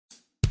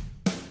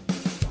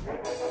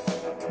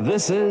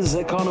This is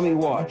Economy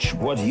Watch,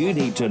 what you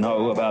need to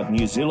know about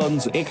New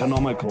Zealand's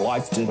economic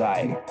life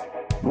today.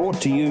 Brought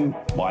to you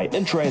by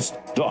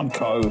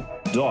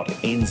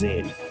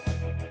interest.co.nz.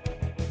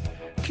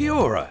 Kia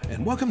ora,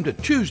 and welcome to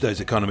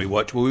Tuesday's Economy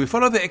Watch, where we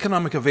follow the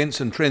economic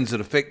events and trends that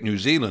affect New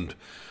Zealand.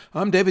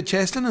 I'm David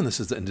Chaston, and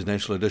this is the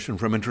international edition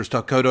from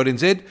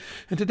interest.co.nz,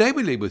 and today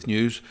we lead with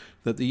news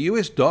that the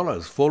US dollar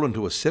has fallen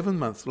to a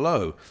 7-month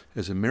low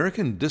as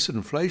American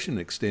disinflation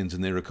extends in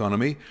their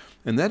economy,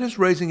 and that is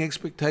raising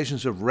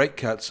expectations of rate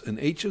cuts in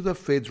each of the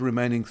Fed's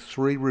remaining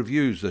 3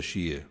 reviews this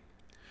year.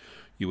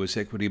 US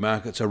equity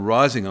markets are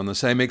rising on the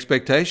same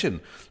expectation,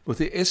 with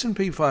the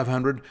S&P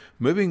 500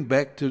 moving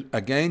back to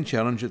again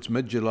challenge its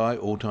mid-July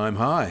all-time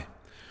high.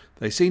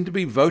 They seem to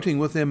be voting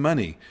with their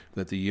money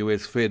that the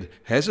US Fed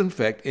has in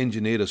fact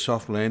engineered a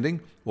soft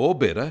landing, or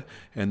better,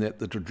 and that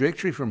the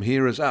trajectory from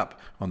here is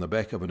up on the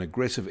back of an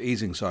aggressive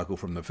easing cycle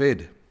from the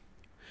Fed.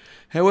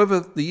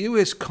 However, the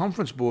US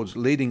Conference Board's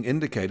leading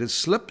indicators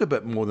slipped a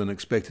bit more than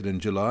expected in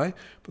July,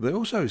 but they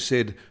also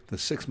said the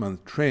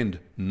 6-month trend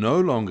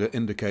no longer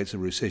indicates a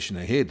recession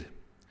ahead.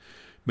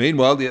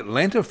 Meanwhile, the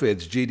Atlanta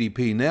Fed's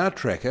GDP Now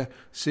tracker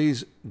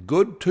sees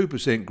good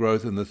 2%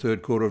 growth in the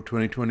third quarter of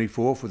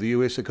 2024 for the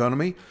US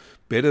economy,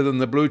 better than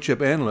the blue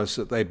chip analysts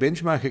that they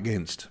benchmark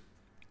against.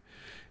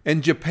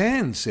 And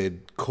Japan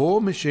said core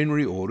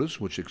machinery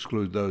orders, which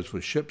exclude those for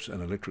ships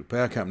and electric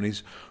power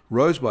companies,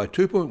 rose by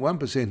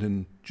 2.1%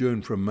 in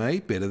June from May,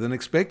 better than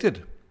expected.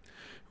 It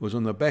was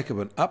on the back of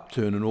an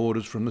upturn in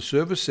orders from the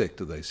service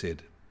sector, they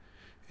said.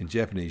 In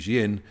Japanese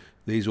yen,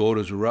 these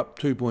orders were up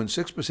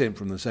 2.6%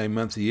 from the same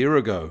month a year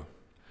ago.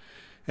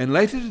 And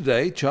later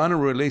today, China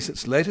will release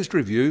its latest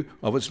review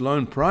of its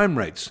loan prime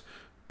rates,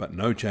 but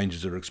no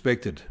changes are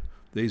expected.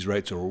 These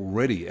rates are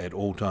already at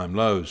all-time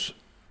lows.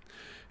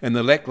 And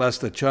the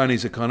lacklustre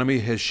Chinese economy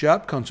has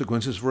sharp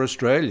consequences for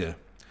Australia.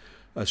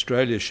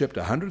 Australia shipped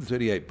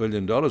 $138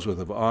 billion worth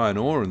of iron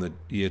ore in the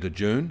year to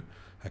June.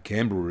 A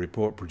Canberra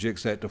report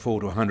projects that to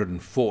fall to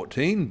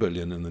 $114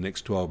 billion in the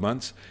next 12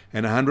 months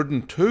and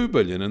 $102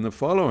 billion in the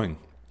following,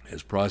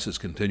 as prices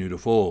continue to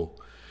fall.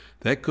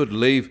 That could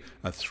leave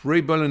a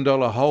 $3 billion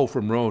hole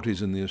from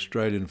royalties in the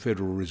Australian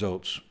federal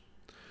results.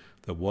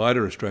 The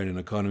wider Australian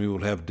economy will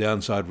have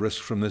downside risks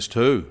from this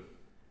too.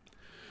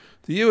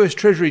 The US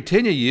Treasury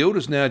 10-year yield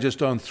is now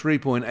just on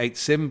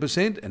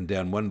 3.87% and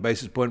down 1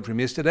 basis point from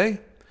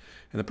yesterday.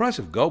 And the price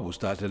of gold will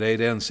start today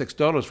down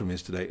 $6 from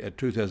yesterday at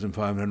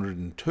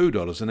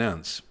 $2,502 an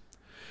ounce.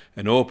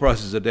 And oil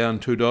prices are down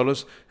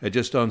 $2 at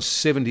just on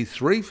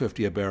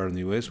 $73.50 a barrel in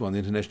the US, while the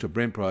international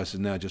Brent price is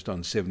now just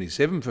on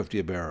 $77.50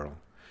 a barrel.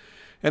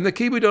 And the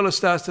Kiwi dollar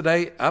starts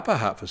today up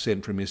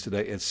 0.5% from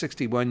yesterday at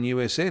 61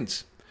 US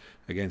cents.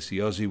 Against the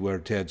Aussie, we're a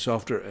tad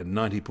softer at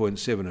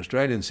 90.7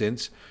 Australian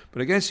cents,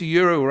 but against the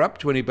euro, we're up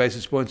 20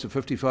 basis points at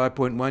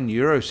 55.1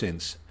 euro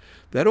cents.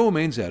 That all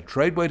means our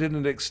trade-weighted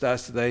index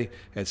starts today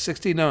at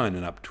 69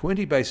 and up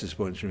 20 basis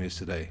points from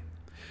yesterday.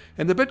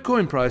 And the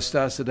Bitcoin price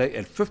starts today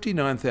at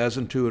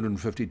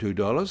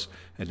 $59,252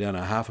 and down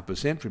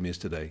 0.5% from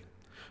yesterday.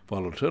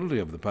 Volatility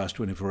over the past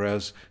 24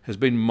 hours has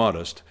been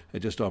modest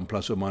at just on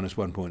plus or minus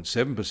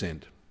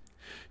 1.7%.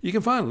 You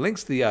can find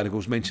links to the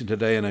articles mentioned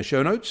today in our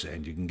show notes,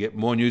 and you can get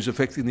more news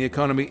affecting the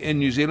economy in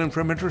New Zealand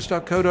from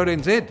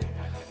interest.co.nz.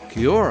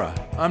 Kia ora,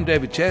 I'm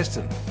David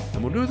Chaston,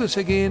 and we'll do this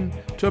again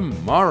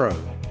tomorrow.